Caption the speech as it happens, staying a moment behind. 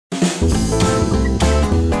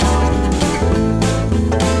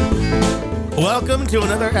welcome to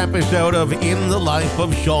another episode of In the Life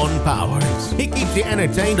of Shawn Powers. He keeps you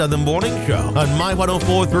entertained on the morning show on My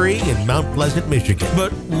 104.3 in Mount Pleasant, Michigan.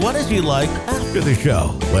 But what is he like after the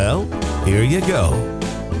show? Well, here you go.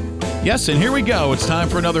 Yes, and here we go. It's time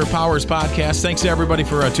for another Powers podcast. Thanks to everybody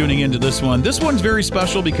for tuning into this one. This one's very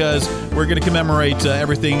special because we're going to commemorate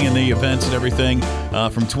everything in the events and everything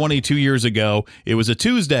from 22 years ago. It was a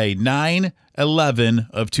Tuesday, 9/11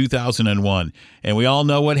 of 2001. And we all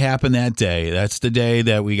know what happened that day. That's the day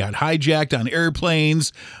that we got hijacked on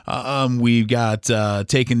airplanes. We got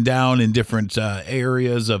taken down in different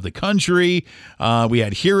areas of the country. We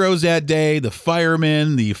had heroes that day, the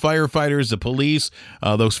firemen, the firefighters, the police,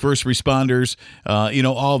 those first responders,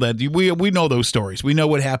 all that. We know those stories. We know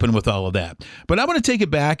what happened with all of that. But I'm going to take it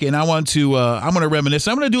back and I'm going to reminisce.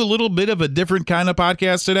 I'm going to do a little bit of a different kind of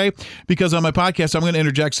podcast today because on my podcast, I'm going to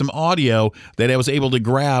interject some audio that I was able to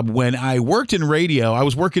grab when I worked in radio. I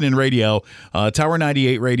was working in radio, Tower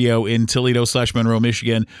 98 radio in Toledo/Monroe,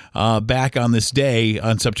 Michigan, back on this day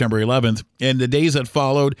on September 11th. And the days that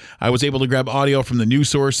followed, I was able to grab audio from the news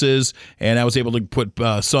sources, and I was able to put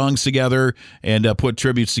songs together and put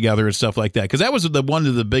tributes together and stuff like that. Because that was one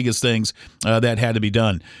of the biggest things that had to be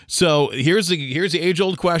done. So here's the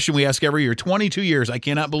age-old question we ask every year. 22 years. I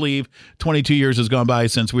cannot believe 22 years has gone by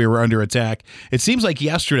since we were under attack. It seems like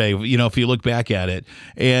yesterday, if you look back at it.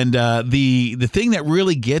 And the thing that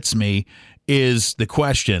really gets me is the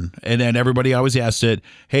question, and then everybody always asks it,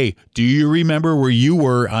 hey, do you remember where you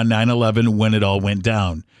were on 9/11 when it all went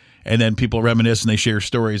down? And then people reminisce and they share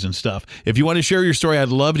stories and stuff. If you want to share your story, I'd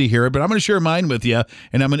love to hear it, but I'm going to share mine with you,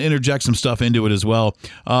 and I'm going to interject some stuff into it as well.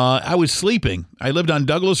 I was sleeping. I lived on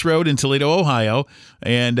Douglas Road in Toledo, Ohio,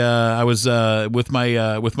 and I was with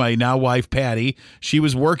my now wife, Patty. She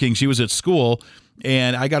was working. She was at school,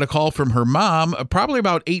 and I got a call from her mom, probably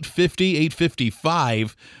about 8:50,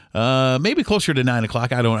 8:55, maybe closer to 9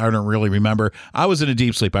 o'clock. I don't really remember. I was in a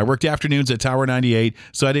deep sleep. I worked afternoons at Tower 98,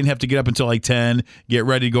 so I didn't have to get up until like 10, get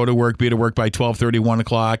ready to go to work, be at work by 12:30, 1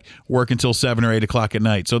 o'clock, work until 7 or 8 o'clock at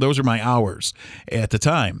night. So those are my hours at the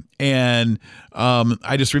time. And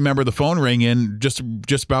I just remember the phone ringing just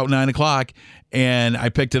about 9 o'clock, and I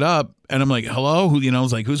picked it up, and I'm like, hello? I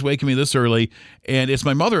was like, who's waking me this early? And it's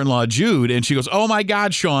my mother-in-law, Jude, and she goes, oh my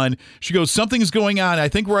God, Shawn. She goes, something's going on. I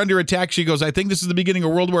think we're under attack. She goes, I think this is the beginning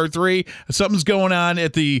of World War III. Something's going on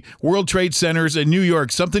at the World Trade Centers in New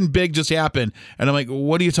York. Something big just happened. And I'm like,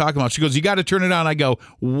 what are you talking about? She goes, you got to turn it on. I go,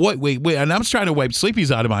 what? Wait. And I'm trying to wipe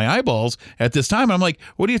sleepies out of my eyeballs at this time. I'm like,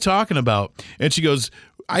 what are you talking about? And she goes,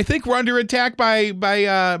 I think we're under attack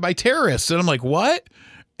by terrorists. And I'm like, what?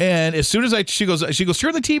 And as soon as she goes,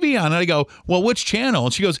 turn the TV on. And I go, well, which channel?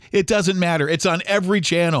 And she goes, it doesn't matter. It's on every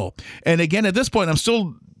channel. And again, at this point, I'm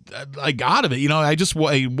still like out of it. I just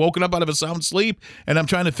woken up out of a sound sleep, and I'm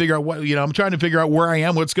trying to figure out where I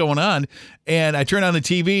am, what's going on. And I turn on the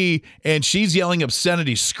TV, and she's yelling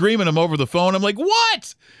obscenity, screaming them over the phone. I'm like,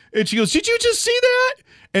 what? And she goes, did you just see that?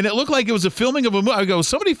 And it looked like it was a filming of a movie. I go,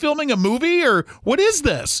 somebody filming a movie, or what is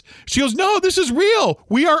this? She goes, no, this is real.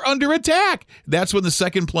 We are under attack. That's when the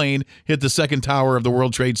second plane hit the second tower of the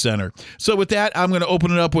World Trade Center. So with that, I'm going to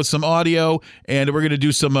open it up with some audio, and we're going to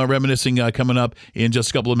do some reminiscing coming up in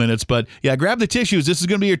just a couple of minutes. But yeah, grab the tissues. This is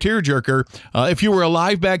going to be your tearjerker. If you were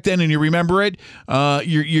alive back then and you remember it,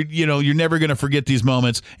 you're never going to forget these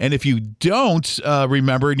moments. And if you don't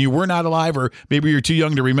remember and you were not alive, or maybe you're too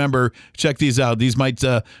young to remember, check these out. These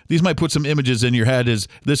might put some images in your head.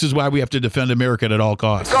 This is why we have to defend America at all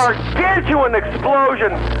costs. Gargantuan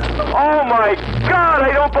explosion! Oh my God,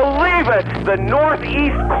 I don't believe it! The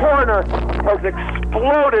northeast corner has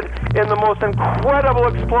exploded in the most incredible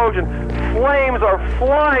explosion. Flames are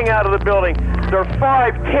flying out of the building. They're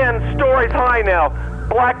 5-10 stories high now.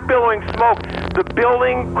 Black billowing smoke. The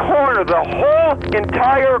building corner, the whole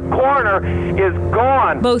entire corner is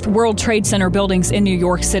gone. Both World Trade Center buildings in New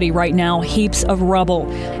York City right now, heaps of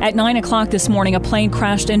rubble. At 9 o'clock this morning, a plane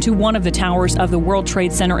crashed into one of the towers of the World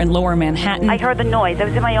Trade Center in Lower Manhattan. I heard the noise. I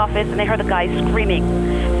was in my office, and I heard the guy screaming.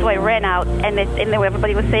 So I ran out, and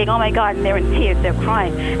everybody was saying, oh my God, and they're in tears, they're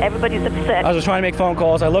crying. Everybody's upset. I was just trying to make phone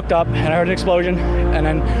calls. I looked up, and I heard an explosion, and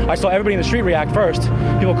then I saw everybody in the street react first.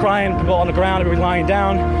 People crying, people on the ground, everybody lying down.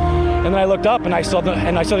 And then I looked up, and I saw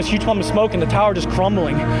this huge plume of smoke, and the tower just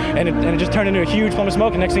crumbling, and it just turned into a huge plume of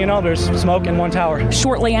smoke. And next thing you know, there's smoke in one tower.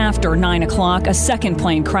 Shortly after 9 o'clock, a second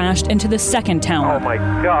plane crashed into the second tower. Oh my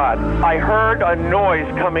God! I heard a noise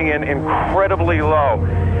coming in incredibly low,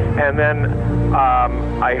 and then I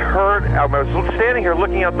was standing here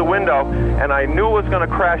looking out the window, and I knew it was going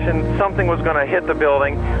to crash and something was going to hit the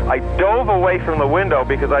building. I dove away from the window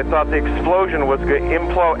because I thought the explosion was going to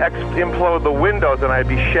implode the windows and I'd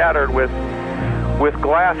be shattered with with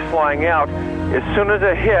glass flying out. As soon as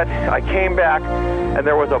it hit, I came back, and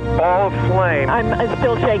there was a ball of flame. I'm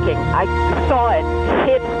still shaking. I saw it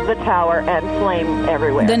hit the tower and flame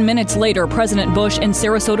everywhere. Then minutes later, President Bush in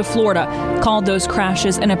Sarasota, Florida, called those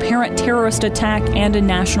crashes an apparent terrorist attack and a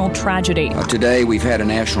national tragedy. Today, we've had a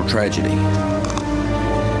national tragedy.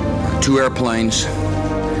 2 airplanes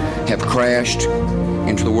have crashed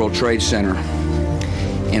into the World Trade Center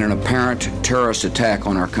in an apparent terrorist attack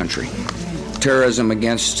on our country. Terrorism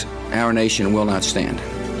against our nation will not stand.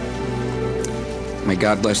 May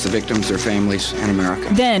God bless the victims, their families, and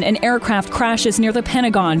America. Then an aircraft crashes near the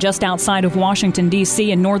Pentagon just outside of Washington,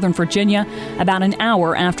 D.C. in Northern Virginia, about an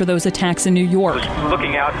hour after those attacks in New York. I was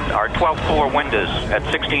looking out our 12th floor windows at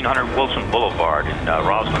 1600 Wilson Boulevard in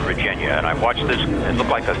Rosslyn, Virginia, and I watched this. It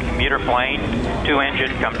looked like a commuter plane,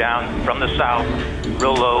 2-engine, come down from the south,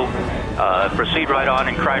 real low, proceed right on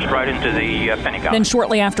and crash right into the Pentagon. Then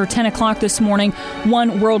shortly after 10 o'clock this morning,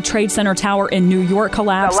 one World Trade Center tower in New York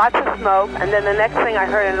collapsed. Lots of smoke, and then the next thing I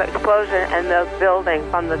heard an explosion, and the building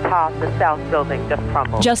from the top, the south building, just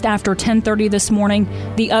crumbled. Just after 10:30 this morning,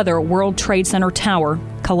 the other World Trade Center tower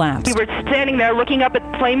collapsed. We were standing there looking up at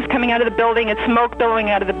flames coming out of the building and smoke billowing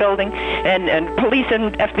out of the building, and police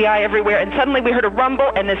and FBI everywhere, and suddenly we heard a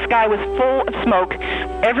rumble, and the sky was full of smoke.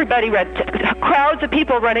 Everybody crowds of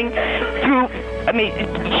people running through,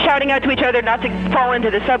 shouting out to each other not to fall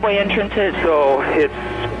into the subway entrances. So it's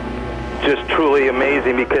just truly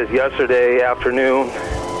amazing, because yesterday afternoon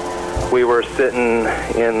we were sitting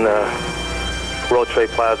in the World Trade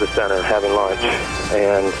Plaza Center having lunch,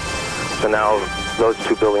 and so now those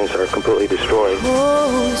 2 buildings are completely destroyed.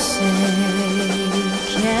 Oh,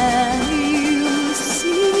 say, can you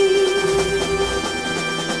see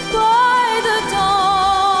by the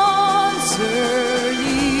dawn's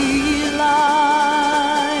early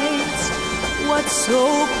light what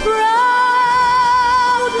so proudly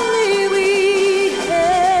we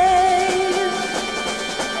hailed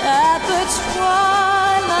at the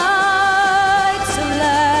twilight's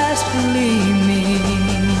last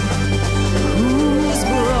gleaming, whose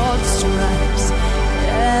broad stripes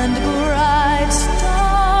and bright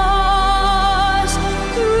stars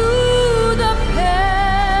through the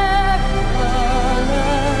perilous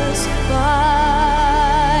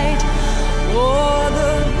fight o'er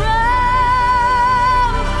the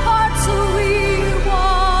ramparts we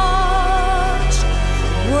watched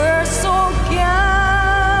were so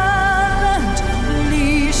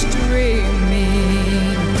gallantly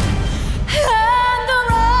streaming, and the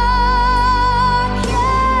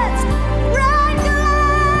rockets bright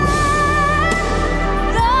glare,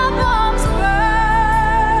 the bombs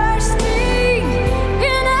bursting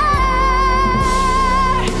in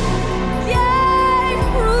air, gave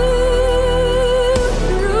proof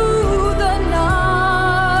through the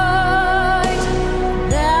night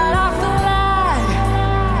that our flag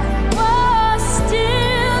was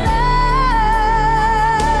still there.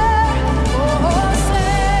 Oh,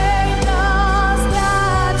 say does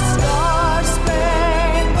that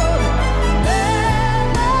star-spangled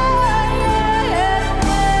banner yet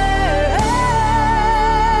wave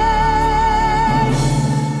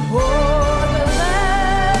o'er the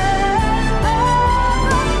land of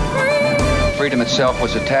the free? Freedom itself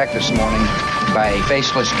was attacked this morning by a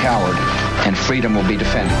faceless coward, and freedom will be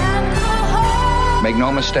defended. Make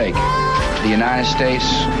no mistake, the United States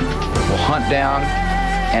will hunt down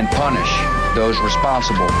and punish those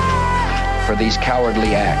responsible for these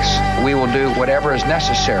cowardly acts. We will do whatever is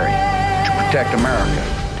necessary to protect America.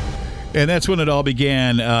 And that's when it all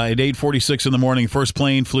began. At 8:46 in the morning, first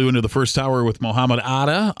plane flew into the first tower with Mohammed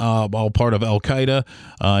Atta, all part of Al-Qaeda,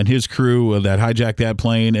 and his crew that hijacked that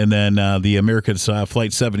plane. And then the American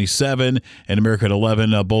Flight 77 and American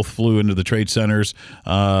 11 both flew into the trade centers,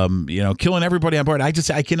 killing everybody on board. I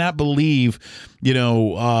cannot believe,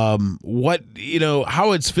 how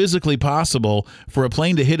it's physically possible for a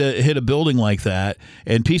plane to hit a building like that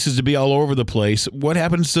and pieces to be all over the place. What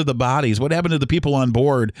happens to the bodies? What happened to the people on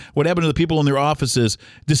board? What happened to the people in their offices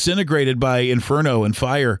disintegrated by inferno and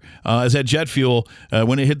fire as that jet fuel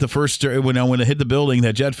when it hit the when it hit the building,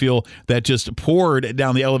 that jet fuel that just poured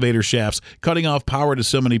down the elevator shafts, cutting off power to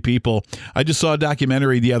so many people. I just saw a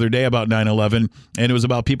documentary the other day about 9/11, and it was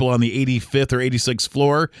about people on the 85th or 86th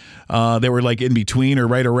floor. They were like in between or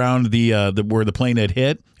right around the where the plane had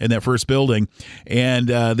hit in that first building, and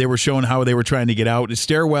they were showing how they were trying to get out.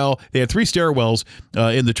 They had 3 stairwells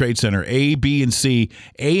in the Trade Center, A, B, and C.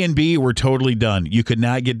 A and B were totally done. You could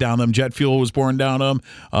not get down them. Jet fuel was pouring down them,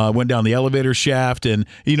 went down the elevator shaft. And,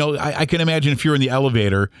 I can imagine if you're in the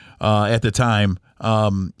elevator at the time,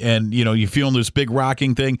 and you feeling this big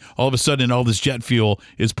rocking thing. All of a sudden, all this jet fuel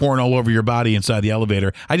is pouring all over your body inside the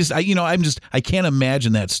elevator. I can't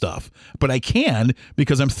imagine that stuff, but I can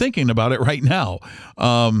because I'm thinking about it right now.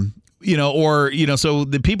 So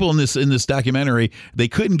the people in this documentary, they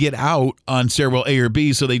couldn't get out on stairwell A or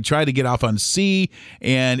B, so they tried to get off on C,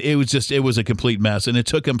 and it was a complete mess, and it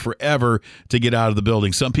took them forever to get out of the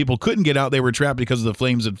building. Some people couldn't get out; they were trapped because of the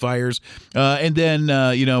flames and fires. And then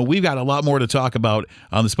we've got a lot more to talk about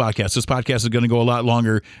on this podcast. This podcast is going to go a lot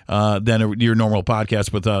longer than your normal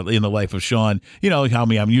podcast with In the Life of Shawn. You know how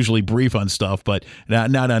I'm usually brief on stuff, but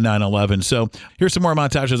not on 9/11. So here's some more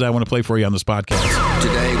montages I want to play for you on this podcast.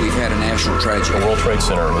 Today we've had a national tragedy. The World Trade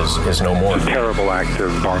Center is no more. Terrible act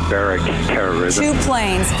of barbaric terrorism. Two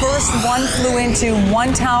planes. First, one flew into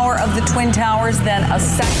one tower of the Twin Towers, then a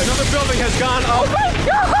second. Another building has gone up. Oh my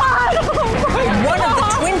God! One of the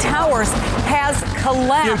Twin Towers has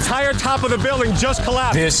collapsed. The entire top of the building just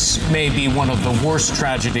collapsed. This may be one of the worst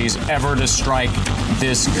tragedies ever to strike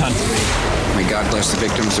this country. May God bless the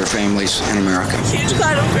victims, their families, and America. Huge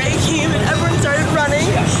cloud of gray came and everyone started running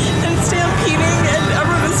and stampeding and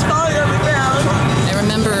everyone was falling on the ground. I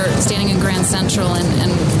remember standing in Grand Central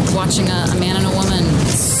and watching a man and a woman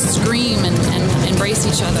scream and embrace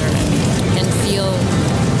each other and feel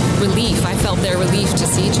relief. I felt their relief to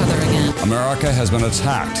see each other again. America has been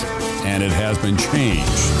attacked and it has been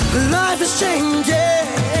changed. Life is changing.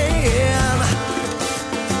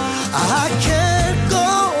 I can't go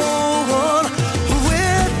on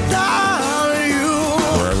without you.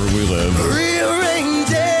 Wherever we live,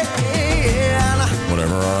 Rearranging.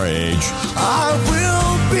 whatever our age, I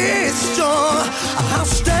will be strong. I'll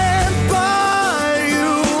stand by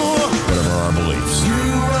you. whatever our beliefs.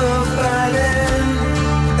 You are fighting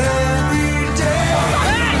every day.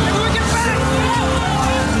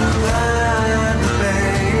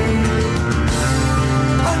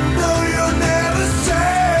 I know you'll never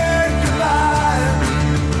say goodbye.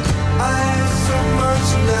 I have so much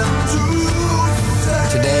left to say.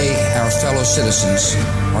 Today, our fellow citizens,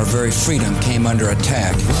 our very freedom came under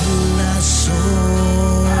attack. Last soul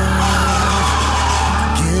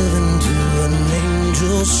given to an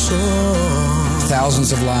angel's soul.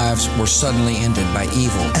 Thousands of lives were suddenly ended by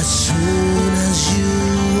evil. As soon as you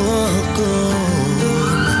were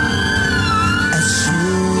gone, as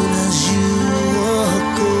soon as you were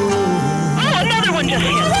gone. Oh, another one just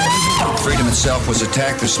hit. Freedom itself was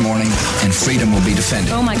attacked this morning, and freedom will be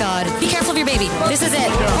defended. Oh my God. Be careful of your baby. This is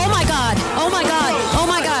it. Oh my God. Oh my God. Oh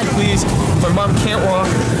my God. Please, my mom can't walk.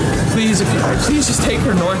 Please, please just take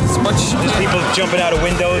her north as much. People jumping out of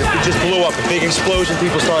windows. It just blew up. A big explosion.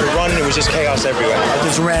 People started running. It was just chaos everywhere. I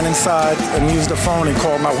just ran inside and used the phone and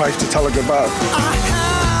called my wife to tell her goodbye.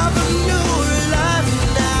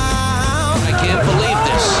 I can't believe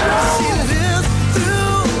this.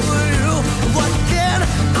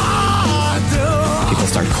 People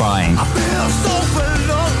start crying.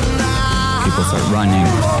 People start running.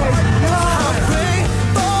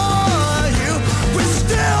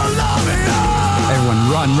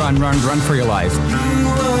 Everyone run for your life.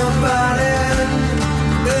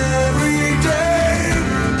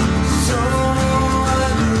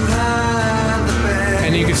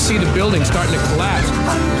 And you can see the building starting to collapse.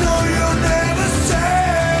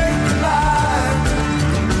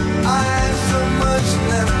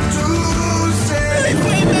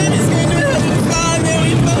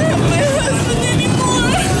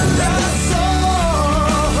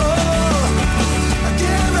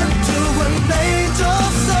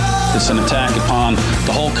 It's an attack upon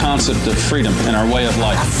the whole concept of freedom and our way of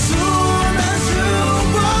life.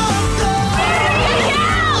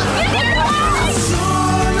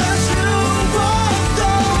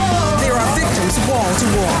 There are victims wall to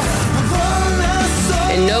wall.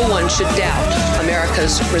 And no one should doubt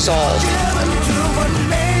America's resolve.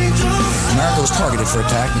 America was targeted for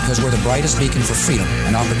attack because we're the brightest beacon for freedom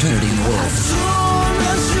and opportunity in the world.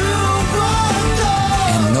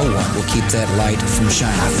 And no one will keep that light from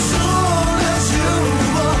shining.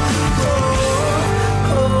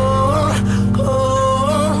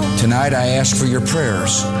 Tonight I ask for your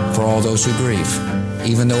prayers for all those who grieve.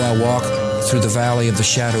 Even though I walk through the valley of the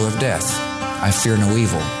shadow of death, I fear no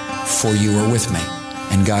evil, for you are with me.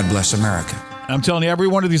 And God bless America. I'm telling you, every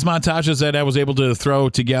one of these montages that I was able to throw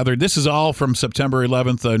together, this is all from September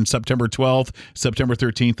 11th and September 12th, September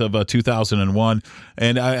 13th of 2001.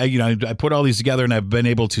 And I put all these together, and I've been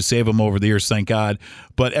able to save them over the years, thank God.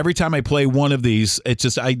 But every time I play one of these, it's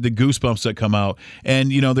just the goosebumps that come out.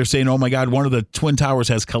 And, they're saying, oh my God, one of the Twin Towers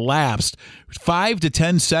has collapsed. 5 to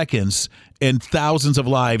 10 seconds, and thousands of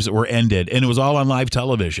lives were ended. And it was all on live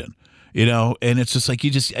television. and it's just like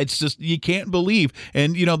you can't believe.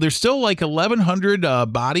 And there's still like 1,100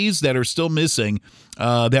 bodies that are still missing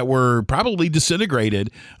that were probably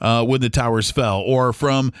disintegrated when the towers fell, or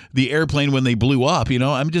from the airplane when they blew up.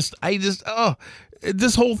 This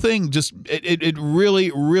whole thing just it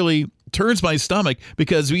really, really turns my stomach,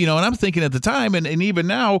 because and I'm thinking at the time and even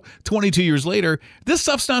now 22 years later, this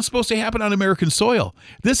stuff's not supposed to happen on American soil.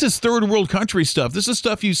 This is third world country stuff. This is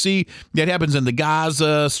stuff you see that happens in the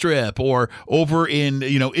Gaza Strip or over in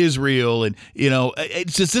Israel, and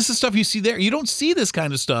it's just, this is stuff you see there. You don't see this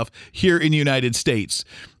kind of stuff here in the United States.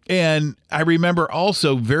 And I remember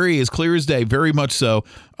also as clear as day, very much so,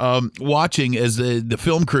 watching as the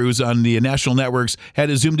film crews on the national networks had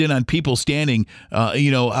zoomed in on people standing,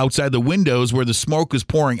 outside the windows where the smoke was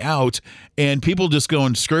pouring out, and people just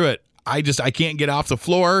going, screw it. I can't get off the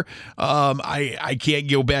floor. I can't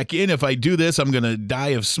go back in. If I do this, I'm going to die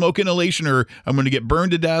of smoke inhalation, or I'm going to get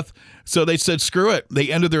burned to death. So they said, screw it.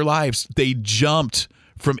 They ended their lives. They jumped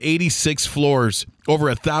from 86 floors, over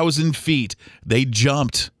 1,000 feet. They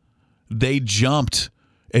jumped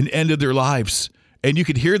and ended their lives. And you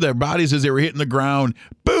could hear their bodies as they were hitting the ground.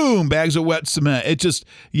 Boom, bags of wet cement.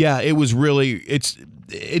 It was really,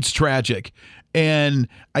 it's tragic. And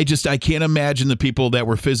I can't imagine the people that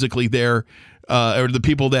were physically there, or the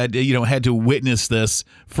people that, had to witness this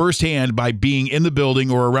firsthand by being in the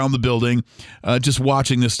building or around the building, just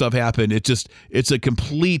watching this stuff happen. It's a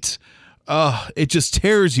complete, it just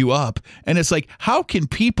tears you up. And it's like, how can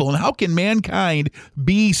people and how can mankind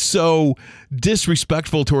be so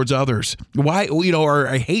disrespectful towards others? Why, or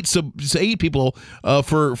I hate people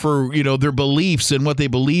for their beliefs and what they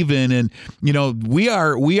believe in. And we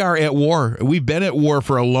are at war. We've been at war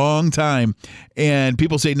for a long time. And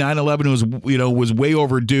people say 9/11 was way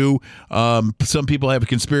overdue. Some people have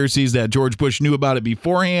conspiracies that George Bush knew about it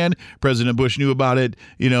beforehand. President Bush knew about it,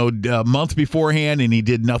 a month beforehand, and he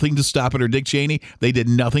did nothing to stop it. Or Dick Cheney, they did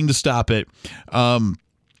nothing to stop it.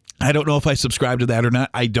 I don't know if I subscribe to that or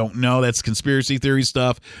not. I don't know. That's conspiracy theory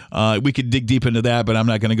stuff. We could dig deep into that, but I'm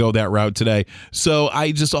not going to go that route today. So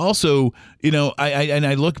I just also,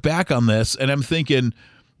 I look back on this and I'm thinking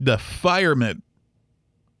the firemen,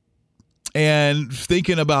 and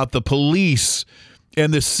thinking about the police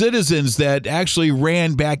and the citizens that actually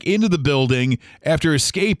ran back into the building after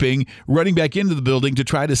escaping, running back into the building to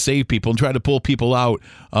try to save people and try to pull people out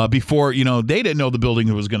before, they didn't know the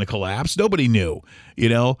building was going to collapse. Nobody knew,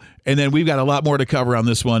 And then we've got a lot more to cover on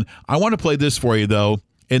this one. I want to play this for you, though.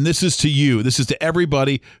 And this is to you. This is to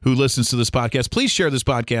everybody who listens to this podcast. Please share this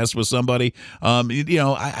podcast with somebody.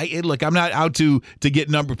 Look, I'm not out to get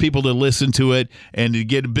people to listen to it and to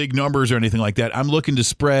get big numbers or anything like that. I'm looking to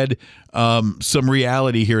spread some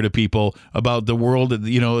reality here to people about the world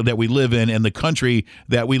that we live in and the country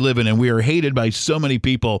that we live in, and we are hated by so many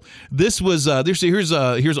people. This was here's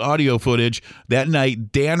audio footage that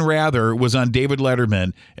night. Dan Rather was on David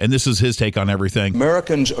Letterman, and this is his take on everything.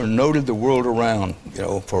 Americans are noted the world around,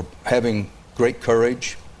 for having great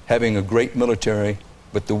courage, having a great military,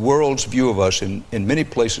 but the world's view of us in many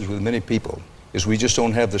places with many people is we just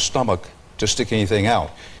don't have the stomach to stick anything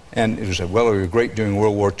out. And it was said, well, we were great during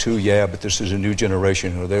World War II, yeah, but this is a new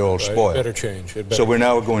generation, or they're all spoiled. It better change. So we're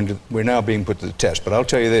now being put to the test. But I'll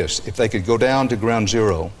tell you this, if they could go down to ground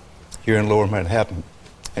zero here in Lower Manhattan,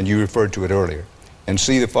 and you referred to it earlier, and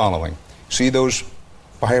see the following, see those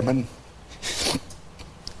firemen?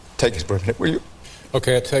 Take us for a minute, will you?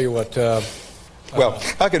 Okay, I'll tell you what. Well,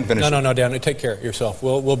 I can finish. No, Dan, take care of yourself.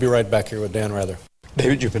 We'll be right back here with Dan Rather.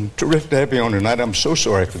 David, you've been terrific to have you on tonight. I'm so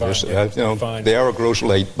sorry for this. Yeah, the hour grows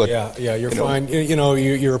late, but yeah, you're fine.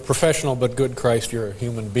 You're a professional, but good Christ, you're a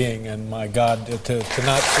human being, and my God, to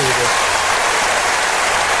not see this.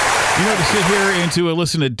 To sit here and to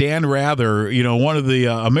listen to Dan Rather, one of the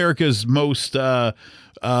America's most, professional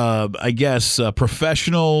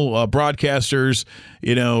broadcasters,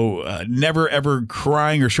 never ever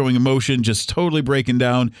crying or showing emotion, just totally breaking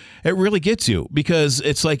down. It really gets you, because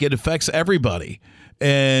it's like it affects everybody.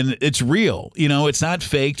 And it's real, it's not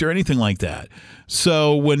faked or anything like that.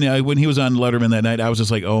 So when he was on Letterman that night, I was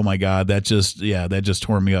just like, oh my God, that just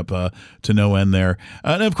tore me up to no end there.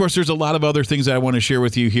 And of course, there's a lot of other things that I want to share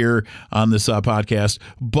with you here on this podcast.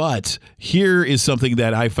 But here is something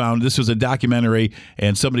that I found. This was a documentary,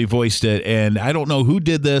 and somebody voiced it. And I don't know who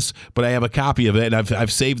did this, but I have a copy of it, and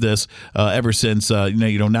I've saved this ever since.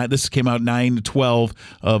 This came out 9/12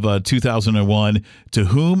 of 2001. To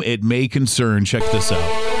whom it may concern. Check this out.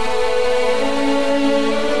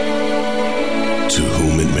 To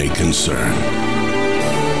whom it may concern.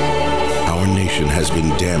 Our nation has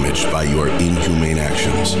been damaged by your inhumane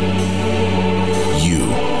actions. You,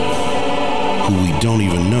 who we don't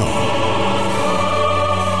even know.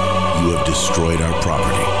 You have destroyed our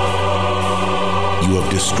property. You have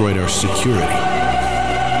destroyed our security.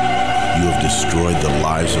 You have destroyed the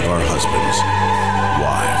lives of our husbands,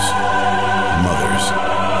 wives, mothers,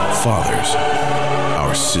 fathers,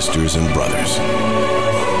 our sisters and brothers.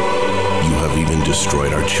 You have even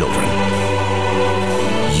destroyed our children.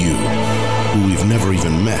 You, who we've never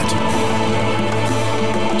even met.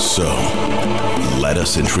 So, let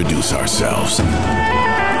us introduce ourselves.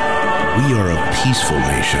 We are a peaceful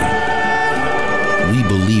nation. We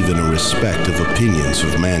believe in a respect of opinions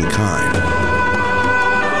of mankind.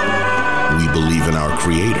 We believe in our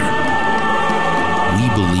Creator. We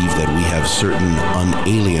believe that we have certain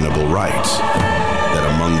unalienable rights, that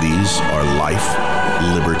among these are life,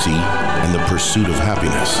 liberty, and the pursuit of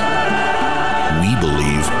happiness. We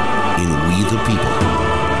believe in we the people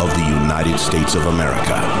of the United States of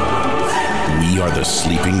America. We are the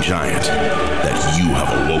sleeping giant that you have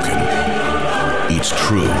awoken. It's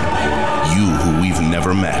true, you who we've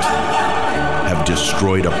never met have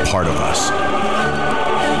destroyed a part of us.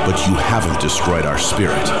 But you haven't destroyed our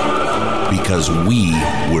spirit, because we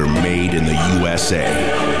were made in the USA.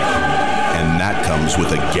 And that comes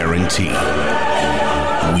with a guarantee.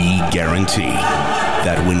 We guarantee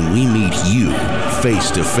that when we meet you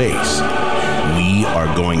face to face, we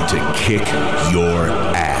are going to kick your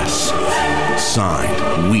ass.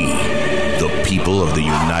 Signed, we, the people of the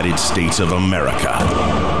United States of America.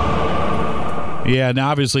 Yeah, now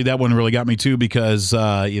obviously that one really got me too because,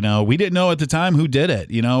 we didn't know at the time who did it.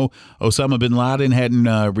 Osama bin Laden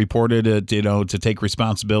hadn't reported it, to take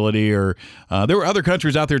responsibility, or there were other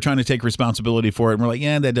countries out there trying to take responsibility for it. And we're like,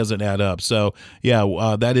 that doesn't add up. So,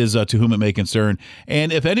 that is to whom it may concern.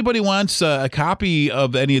 And if anybody wants a copy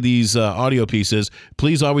of any of these audio pieces,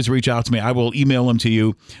 please always reach out to me. I will email them to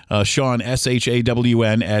you, Shawn,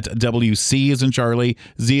 SHAWN, at WC as in Charlie,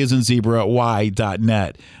 Z as in Zebra,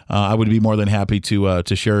 Y.net. I would be more than happy to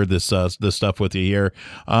share this stuff with you here.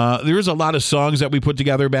 There's a lot of songs that we put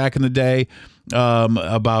together back in the day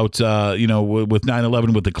about with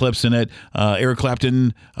 9/11 with the clips in it. Eric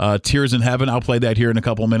Clapton, Tears in Heaven. I'll play that here in a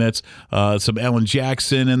couple minutes. Some Alan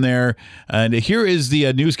Jackson in there, and here is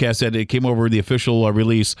the newscast that it came over the official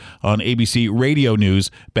release on ABC Radio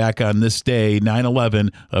News back on this day, 9/11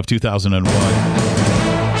 of 2001.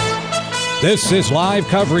 This is live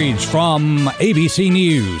coverage from ABC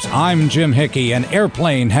News. I'm Jim Hickey. An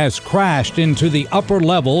airplane has crashed into the upper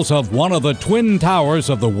levels of one of the twin towers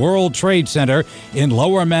of the World Trade Center in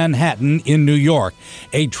Lower Manhattan in New York.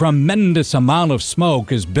 A tremendous amount of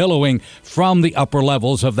smoke is billowing from the upper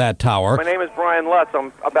levels of that tower. My name is Brian Lutz.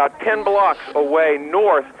 I'm about 10 blocks away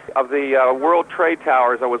north of the World Trade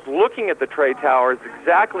Towers. I was looking at the Trade Towers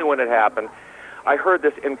exactly when it happened. I heard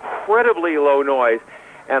this incredibly low noise,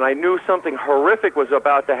 and I knew something horrific was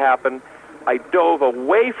about to happen. I dove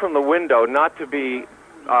away from the window, not to be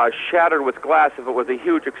shattered with glass if it was a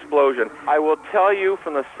huge explosion. I will tell you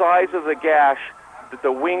from the size of the gash that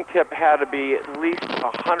the wingtip had to be at least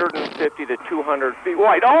 150 to 200 feet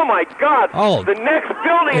wide. Oh, my God! Oh, the next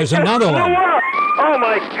building there's another one. Up. Oh,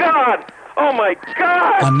 my God! Oh, my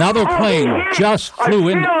God! Another plane just flew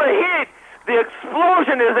in. I feel the heat! The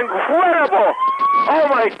explosion is incredible! Oh,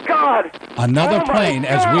 my God! Another plane,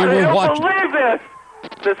 as we were watching. I don't believe this!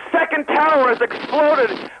 The second tower has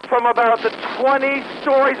exploded from about the 20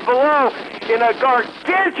 stories below in a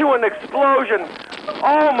gargantuan explosion.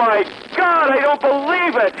 Oh, my God, I don't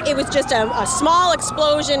believe it! It was just a small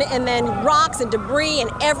explosion, and then rocks and debris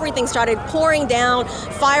and everything started pouring down.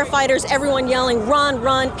 Firefighters, everyone yelling, run,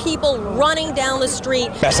 run, people running down the street.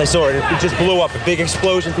 Best I saw it, it just blew up. A big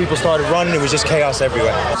explosion, people started running, it was just chaos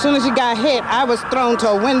everywhere. As soon as it got hit, I was thrown to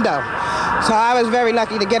a window, so I was very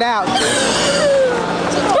lucky to get out.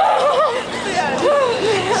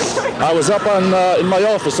 I was up in my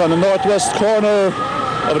office on the northwest corner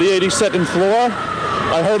of the 82nd floor.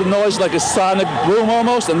 I heard a noise like a sonic boom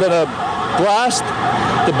almost, and then a blast.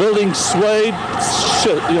 The building swayed,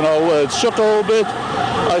 it shook a little bit.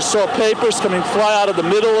 I saw papers coming fly out of the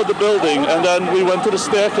middle of the building, and then we went to the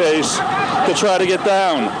staircase to try to get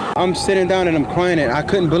down. I'm sitting down and I'm crying, and I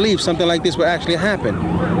couldn't believe something like this would actually happen.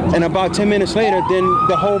 And about 10 minutes later, then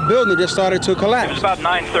the whole building just started to collapse. It was about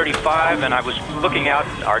 9:35, and I was looking out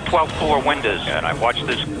our 12th floor windows, and I watched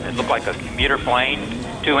this. It looked like a commuter plane,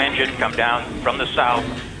 two-engine, come down from the south,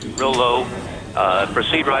 real low,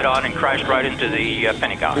 proceed right on and crashed right into the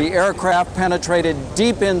Pentagon. The aircraft penetrated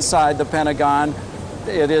deep inside the Pentagon.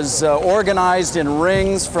 It is organized in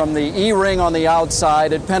rings from the E-ring on the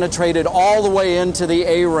outside. It penetrated all the way into the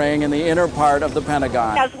A-ring in the inner part of the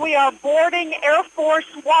Pentagon. As we are boarding Air Force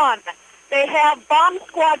One, They have bomb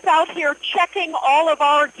squads out here checking all of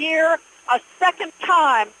our gear a second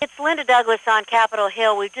time. It's Linda Douglas on Capitol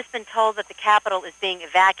Hill. We've just been told that the Capitol is being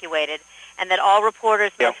evacuated and that all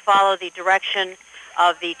reporters must follow the direction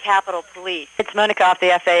of the Capitol Police. It's Monica off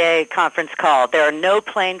the FAA conference call. There are no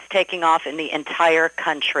planes taking off in the entire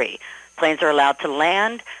country. Planes are allowed to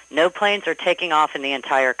land. No planes are taking off in the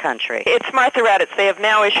entire country. It's Martha Raddatz. They have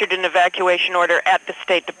now issued an evacuation order at the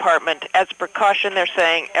State Department. As a precaution, they're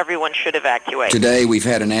saying everyone should evacuate. Today we've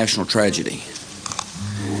had a national tragedy.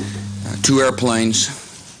 2 airplanes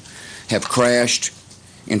have crashed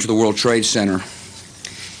into the World Trade Center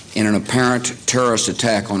in an apparent terrorist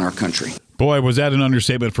attack on our country. Boy, was that an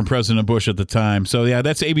understatement from President Bush at the time. So, yeah,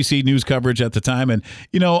 that's ABC News coverage at the time. And,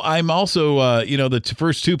 you know, I'm also, the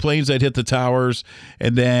first 2 planes that hit the towers.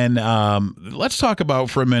 And then let's talk about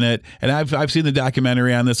for a minute, and I've seen the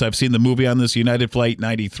documentary on this. I've seen the movie on this, United Flight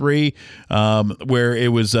 93, where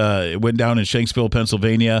it went down in Shanksville,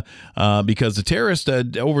 Pennsylvania, because the terrorist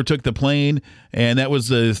overtook the plane. And that was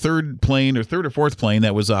the third or fourth plane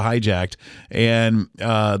that was hijacked. And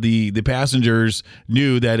the passengers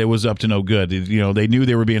knew that it was up to no good. You know, they knew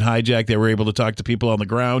they were being hijacked. They were able to talk to people on the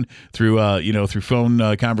ground through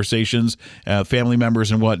phone conversations, family members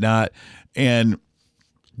and whatnot. And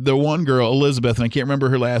the one girl, Elizabeth, and I can't remember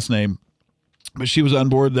her last name, but she was on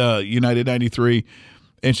board the United 93,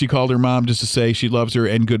 and she called her mom just to say she loves her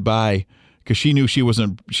and goodbye, because she knew she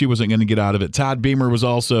wasn't going to get out of it. Todd Beamer was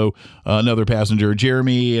also another passenger.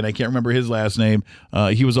 Jeremy, and I can't remember his last name,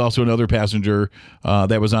 he was also another passenger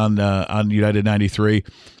that was on United 93.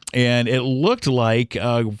 And it looked like,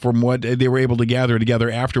 from what they were able to gather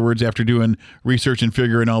together afterwards, after doing research and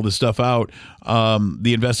figuring all this stuff out,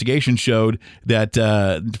 the investigation showed that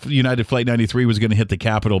United Flight 93 was going to hit the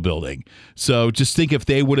Capitol building. So just think if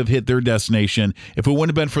they would have hit their destination, if it wouldn't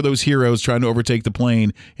have been for those heroes trying to overtake the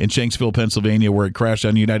plane in Shanksville, Pennsylvania, where it crashed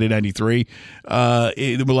on United 93, a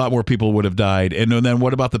lot more people would have died. And then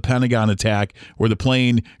what about the Pentagon attack, where the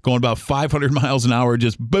plane going about 500 miles an hour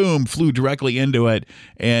just, boom, flew directly into it,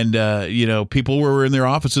 and people were in their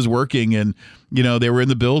offices working, and, they were in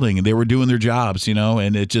the building and they were doing their jobs,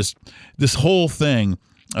 and it just, this whole thing,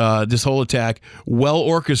 this whole attack, well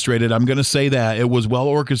orchestrated. I'm going to say that it was well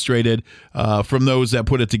orchestrated from those that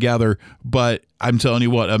put it together. But I'm telling you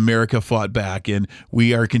what, America fought back, and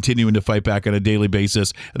we are continuing to fight back on a daily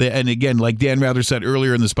basis. And again, like Dan Rather said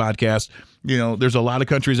earlier in this podcast, there's a lot of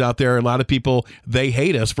countries out there, a lot of people, they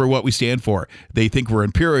hate us for what we stand for. They think we're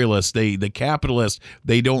imperialists, the capitalists.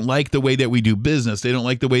 They don't like the way that we do business. They don't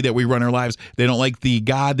like the way that we run our lives. They don't like the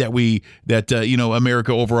God that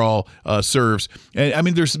America overall serves. And I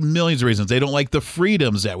mean, there's millions of reasons. They don't like the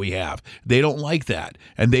freedoms that we have. They don't like that,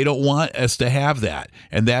 and they don't want us to have that.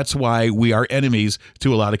 And that's why we are enemies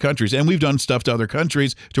to a lot of countries. And we've done stuff to other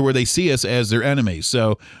countries to where they see us as their enemies.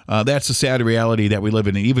 So that's the sad reality that we live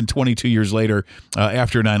in. And even 22 years later,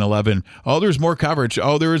 after 9/11, there's more coverage.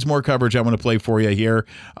 There is more coverage I want to play for you here.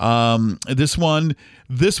 This one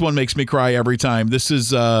makes me cry every time. This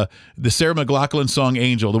is the Sarah McLachlan song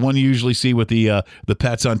 "Angel," the one you usually see with the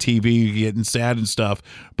pets on TV getting sad and stuff.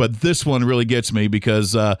 But this one really gets me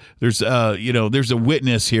because there's a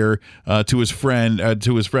witness here to his friend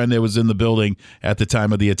that was in the building at the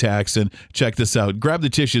time of the attacks. And check this out. Grab the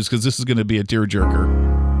tissues, because this is going to be a tearjerker.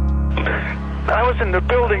 I was in the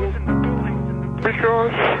building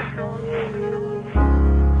because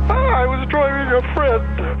I was driving a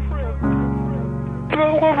friend. And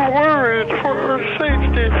I was worried for her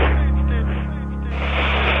safety.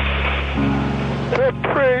 And I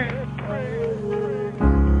prayed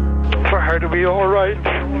for her to be all right.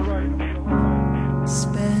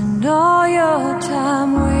 Spend all your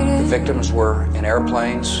time waiting. The victims were in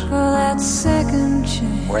airplanes, for that second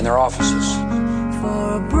chance, or in their offices.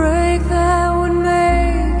 For a break that would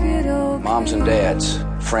make it okay. Moms and dads,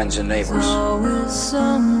 friends and neighbors. Always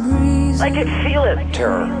some reason. I can feel it.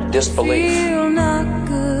 Terror, disbelief, Feel not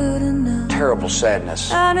good enough. terrible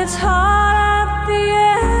sadness, And it's hard at the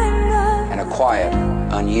end. and a quiet,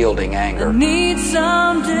 unyielding anger. I need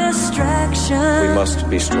some distraction. We must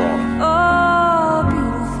be strong. Oh,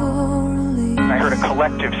 beautiful relief. I heard a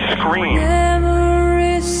collective scream.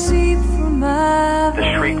 Memories seep from my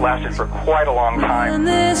The shriek lasted for quite a long time. and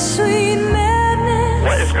this sweet madness.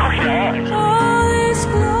 What is going on? All this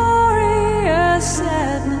glorious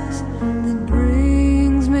sadness that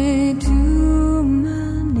brings me to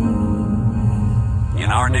my knees. In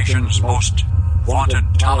our nation's most vaunted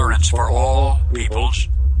tolerance for all peoples,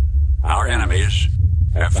 our enemies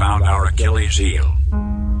have found our Achilles heel.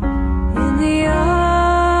 In the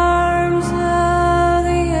arms of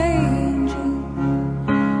the angel,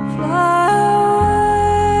 fly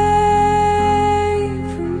away.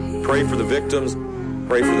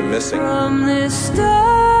 pray for the missing From this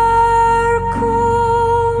dark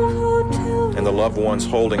cold hotel and the loved ones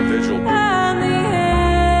holding vigil and the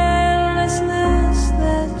endlessness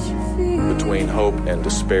that you feel. between hope and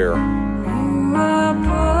despair. You are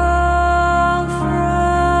pulled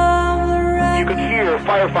from the wreck You could hear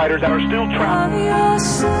firefighters that are still trapped of your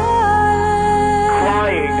silent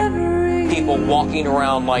crying. People walking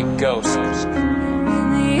around like ghosts, in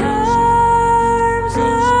the arms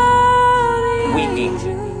of weeping,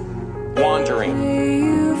 wandering,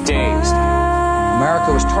 dazed.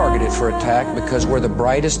 America was targeted for attack because we're the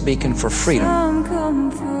brightest beacon for freedom, some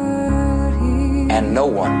comfort here. and no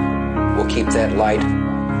one will keep that light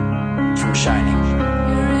from shining.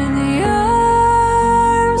 You're in the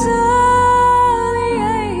arms of the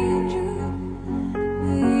angel.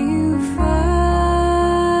 May you find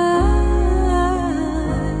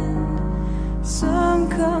some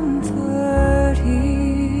comfort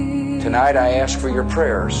here. Tonight I ask for your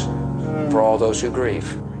prayers for all those who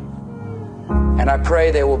grieve. And I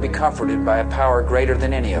pray they will be comforted by a power greater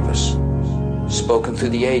than any of us, spoken through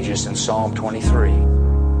the ages in Psalm 23.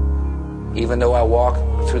 Even though I walk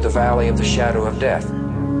through the valley of the shadow of death,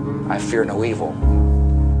 I fear no evil,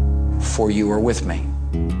 for you are with me.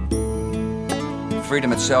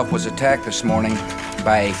 Freedom itself was attacked this morning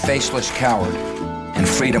by a faceless coward, and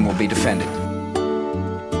freedom will be defended.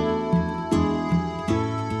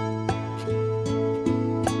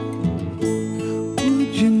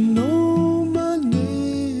 Would you know my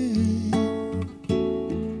name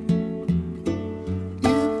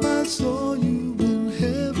if I saw you in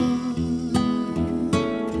heaven?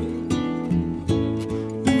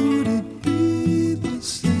 Would it be the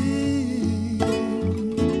same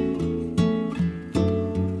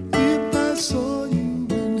if I saw you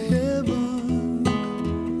in heaven?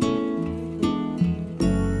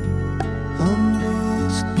 I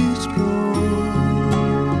must be strong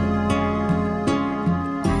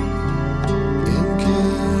and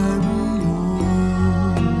carry on,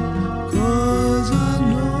 'cause I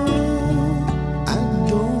know I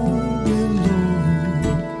don't belong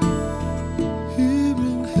here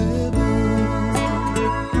in heaven.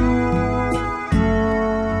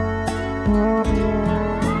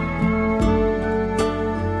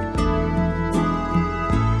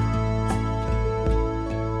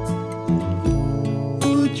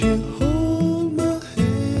 Would you hold my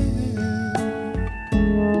hand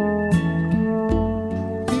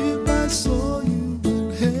if I saw you in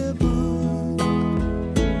heaven?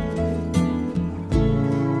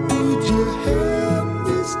 Would you help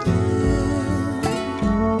me stand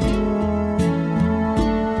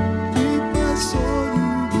if I saw you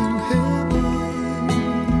in heaven?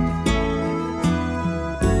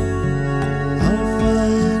 I'll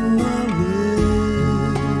find my way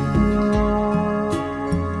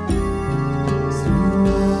through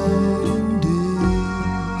night and day,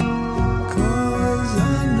 'cause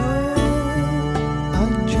I know I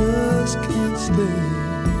just can't stay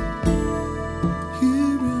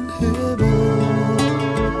here in heaven.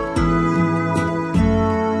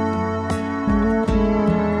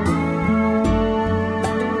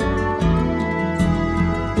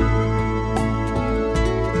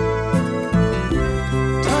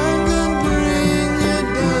 Time can bring you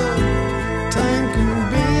down, time can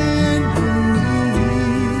bend your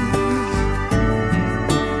knees.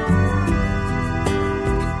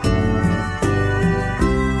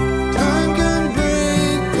 Time can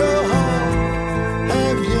break your heart,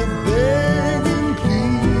 have you begging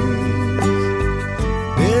please,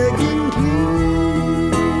 begging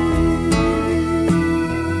please.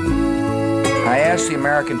 I ask the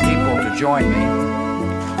American people to join me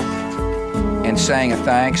in saying a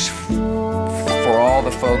thanks for all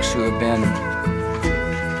the folks who have been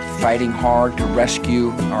fighting hard to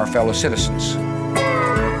rescue our fellow citizens,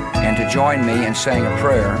 and to join me in saying a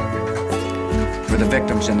prayer for the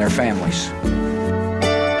victims and their families.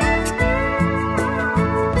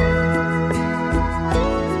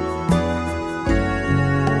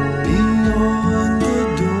 Beyond the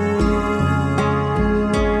door,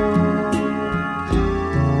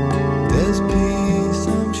 there's peace,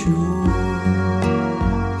 I'm sure,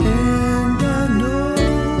 and I know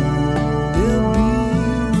there'll be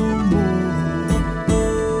no more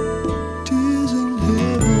tears in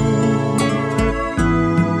heaven.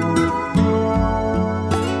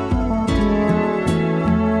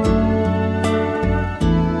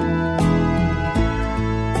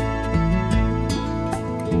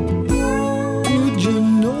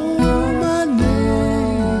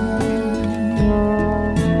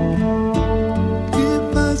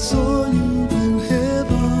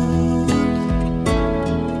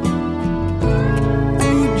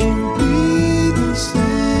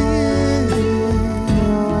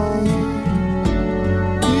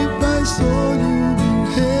 I saw you in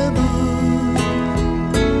heaven.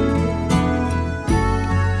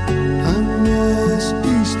 I must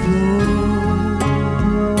be strong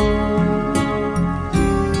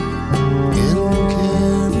and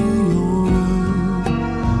carry on,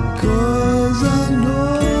 'cause I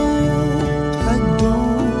know I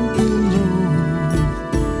don't belong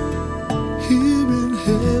here in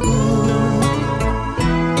heaven.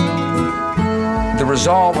 The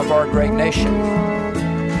resolve of our great nation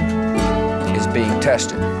is being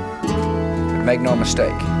tested. But make no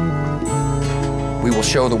mistake, we will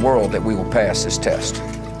show the world that we will pass this test.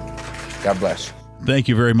 God bless. Thank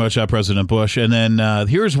you very much, President Bush. And then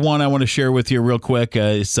here's one I want to share with you real quick.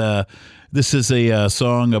 This is a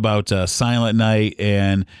song about Silent Night,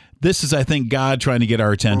 and this is, I think, God trying to get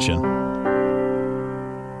our attention.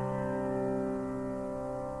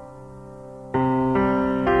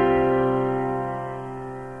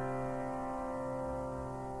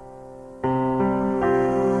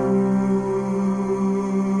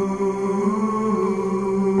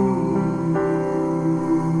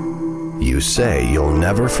 You say you'll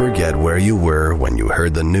never forget where you were when you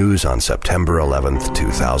heard the news on September 11th,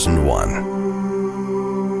 2001.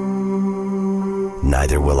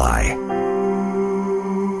 Neither will I.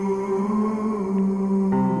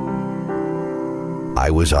 I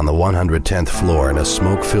was on the 110th floor in a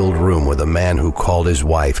smoke-filled room with a man who called his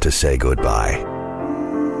wife to say goodbye.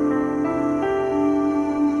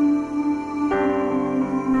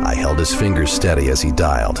 I held his fingers steady as he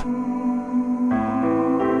dialed.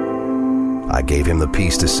 I gave him the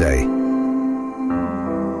piece to say,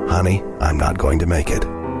 "Honey, I'm not going to make it.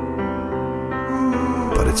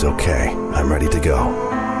 But it's okay. I'm ready to go."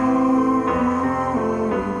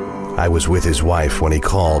 I was with his wife when he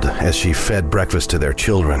called as she fed breakfast to their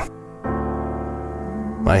children.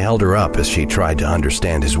 I held her up as she tried to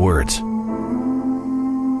understand his words.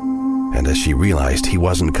 And as she realized he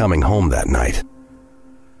wasn't coming home that night.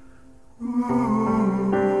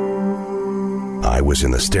 I was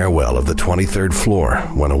in the stairwell of the 23rd floor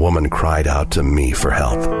when a woman cried out to me for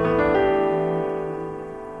help.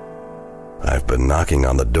 "I've been knocking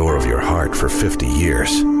on the door of your heart for 50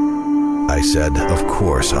 years. I said, "Of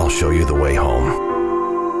course, I'll show you the way home.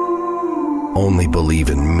 Only believe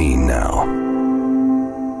in me now."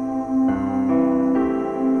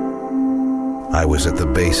 I was at the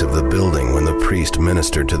base of the building when the priest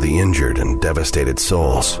ministered to the injured and devastated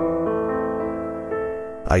souls.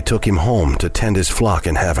 I took him home to tend his flock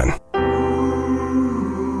in heaven.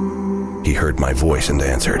 He heard my voice and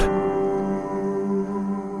answered.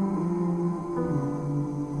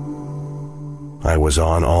 I was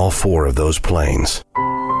on all 4 of those planes,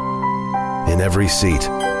 in every seat,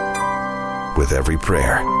 with every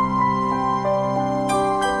prayer.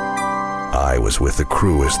 I was with the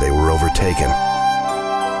crew as they were overtaken.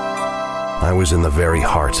 I was in the very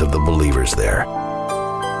hearts of the believers there,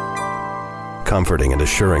 comforting and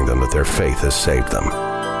assuring them that their faith has saved them.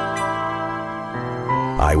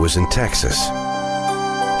 I was in Texas,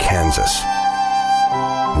 Kansas,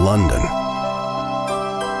 London.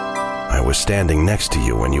 I was standing next to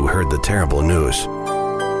you when you heard the terrible news.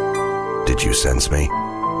 Did you sense me?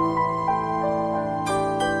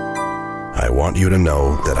 I want you to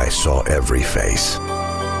know that I saw every face.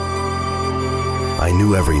 I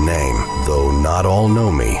knew every name, though not all know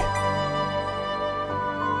me.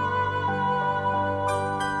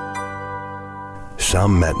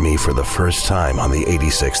 Some met me for the first time on the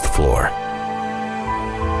 86th floor.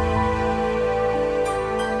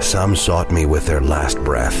 Some sought me with their last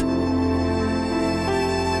breath.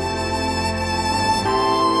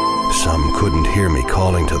 Some couldn't hear me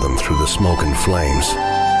calling to them through the smoke and flames.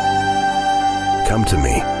 "Come to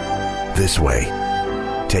me, this way,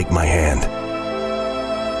 take my hand."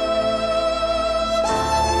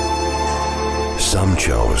 Some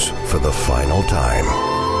chose, for the final time,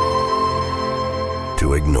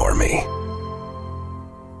 to ignore me.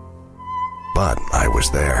 But I was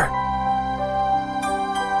there.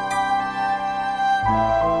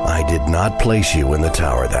 I did not place you in the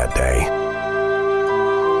tower that day.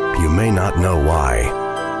 You may not know why,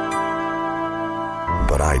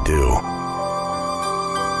 but I do.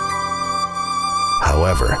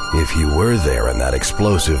 However, if you were there in that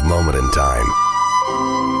explosive moment in time,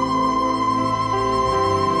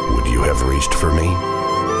 would you have reached for me?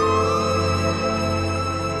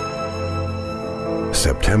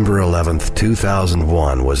 September 11th,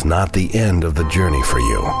 2001 was not the end of the journey for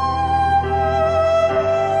you.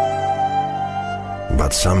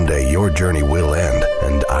 But someday your journey will end,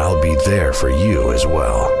 and I'll be there for you as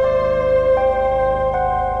well.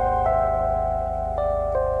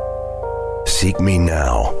 Seek me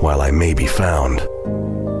now while I may be found.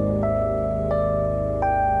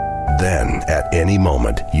 Then, at any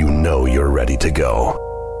moment, you know you're ready to go.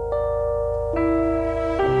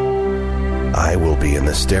 I will be in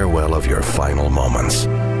the stairwell of your final moments.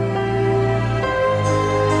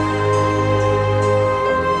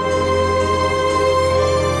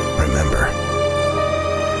 Remember,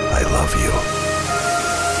 I love you.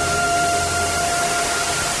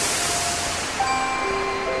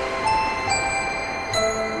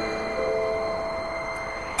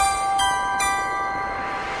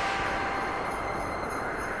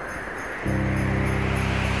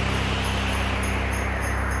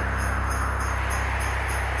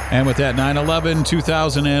 And with that,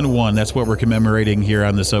 9/11/2001, that's what we're commemorating here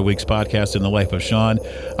on this week's podcast in the life of Shawn.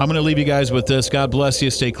 I'm going to leave you guys with this. God bless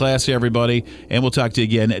you. Stay classy, everybody. And we'll talk to you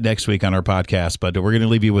again next week on our podcast. But we're going to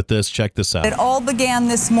leave you with this. Check this out. It all began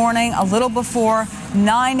this morning a little before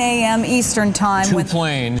 9 a.m. Eastern time. Two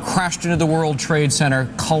planes crashed into the World Trade Center,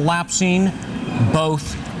 collapsing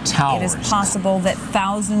both towers. It is possible that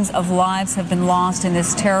thousands of lives have been lost in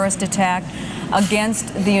this terrorist attack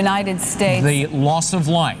against the United States. The loss of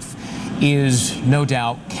life is no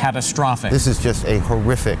doubt catastrophic. This is just a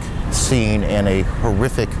horrific scene and a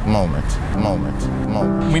horrific moment.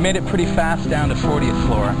 We made it pretty fast down to 40th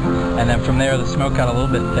floor, and then from there the smoke got a little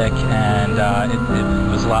bit thick, and it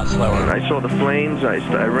was a lot slower. I saw the flames. I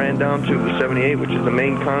ran down to the 78, which is the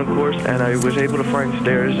main concourse, and I was able to find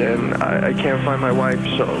stairs, and I can't find my wife,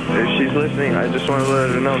 so if she's listening, I just want to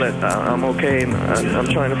let her know that I'm okay, and I'm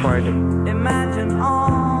trying to find her. Imagine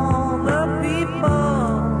all the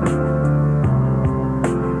people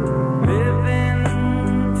living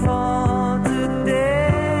for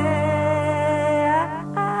today.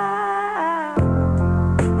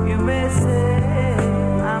 You may say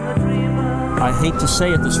I'm a dreamer. I hate to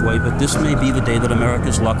say it this way, but this may be the day that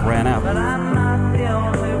America's luck ran out. But I'm not the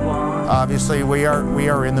only one. Obviously, we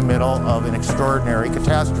are in the middle of an extraordinary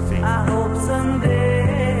catastrophe. I hope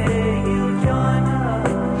someday you'll join us.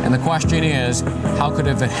 And the question is, how could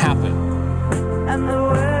it have happened? And the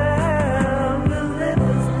world will live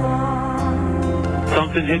as one.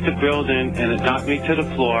 Something hit the building and it knocked me to the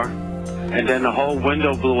floor, and then the whole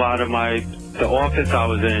window blew out of the office I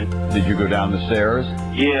was in. Did you go down the stairs?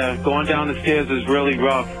 Yeah, going down the stairs is really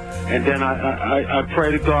rough. And then I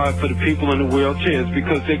pray to God for the people in the wheelchairs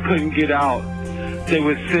because they couldn't get out. They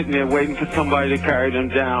were sitting there waiting for somebody to carry them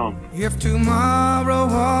down. If tomorrow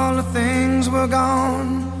all the things were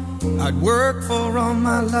gone, I'd work for all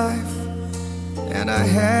my life, and I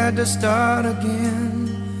had to start again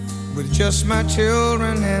with just my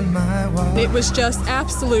children and my wife. It was just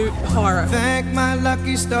absolute horror. Thank my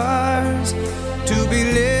lucky stars to be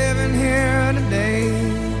living here today,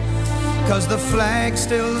 'cause the flag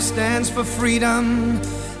still stands for freedom,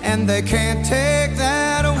 and they can't take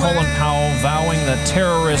that away. Colin Powell vowing that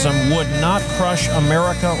terrorism would not crush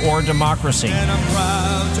America or democracy. And I'm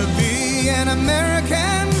proud to be an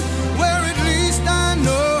American, where at least I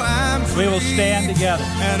know I'm free. We will stand together.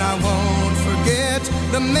 And I won't forget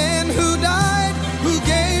the men who died, who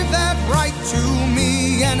gave that right to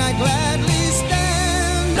me, and I gladly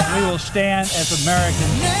stand. We will stand as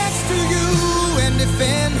Americans next to you and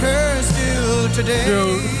defend her still today.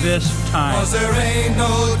 Through this time. 'Cause there ain't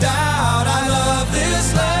no doubt I love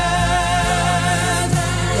this land.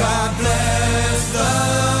 God bless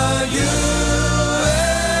the USA.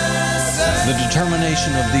 The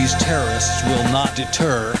determination of these terrorists will not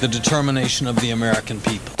deter the determination of the American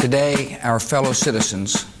people. Today, our fellow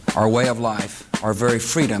citizens, our way of life, our very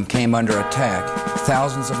freedom came under attack.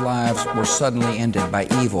 Thousands of lives were suddenly ended by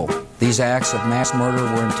evil. These acts of mass murder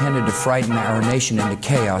were intended to frighten our nation into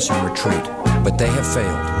chaos and retreat, but they have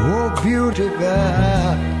failed. Oh, beautiful,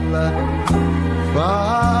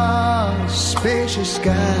 far, spacious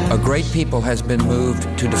sky. A great people has been moved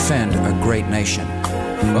to defend a great nation.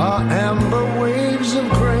 Far amber waves of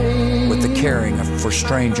grain. With the caring for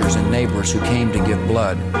strangers and neighbors who came to give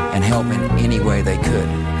blood and help in any way they could.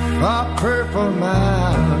 Far purple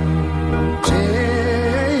mountain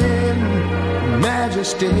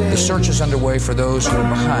majesty. The search is underway for those who are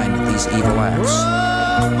behind these evil acts.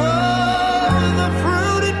 The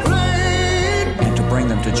fruited plain. And to bring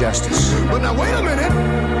them to justice. But now wait a minute.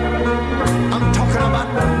 I'm talking about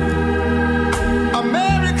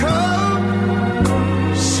America,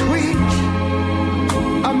 sweet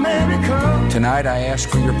America. Tonight I ask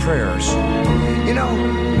for your prayers. You know,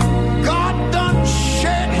 God done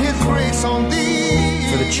shed his grace on thee.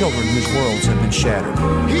 For the children whose worlds have been shattered.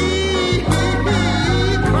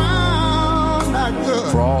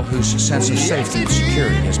 For all whose sense of safety and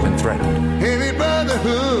security has been threatened. Any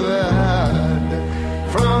brotherhood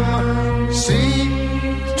from sea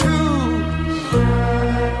to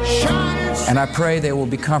shining. And I pray they will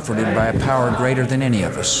be comforted by a power greater than any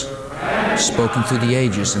of us, spoken through the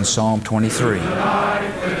ages in Psalm 23.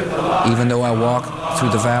 Even though I walk through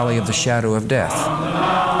the valley of the shadow of death,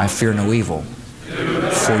 I fear no evil,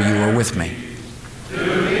 for you are with me.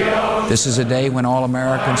 This is a day when all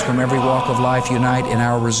Americans from every walk of life unite in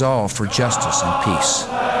our resolve for justice and peace.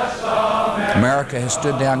 America has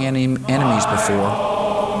stood down enemies before,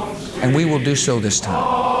 and we will do so this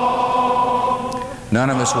time. None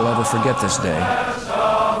of us will ever forget this day,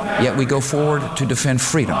 yet we go forward to defend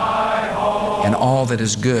freedom and all that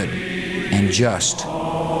is good and just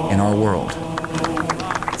in our world.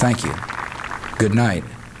 Thank you. Good night,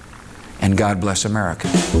 and God bless America.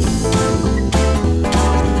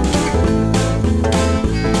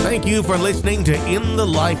 Thank you for listening to In the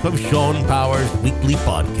Life of Shawn Powers weekly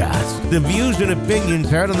podcast. The views and opinions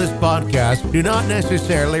heard on this podcast do not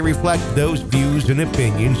necessarily reflect those views and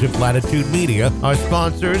opinions of Latitude Media, our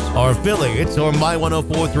sponsors, our affiliates, or My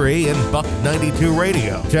 104.3 and Buck 92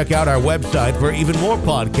 Radio. Check out our website for even more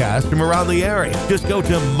podcasts from around the area. Just go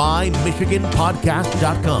to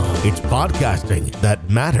mymichiganpodcast.com. It's podcasting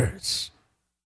that matters.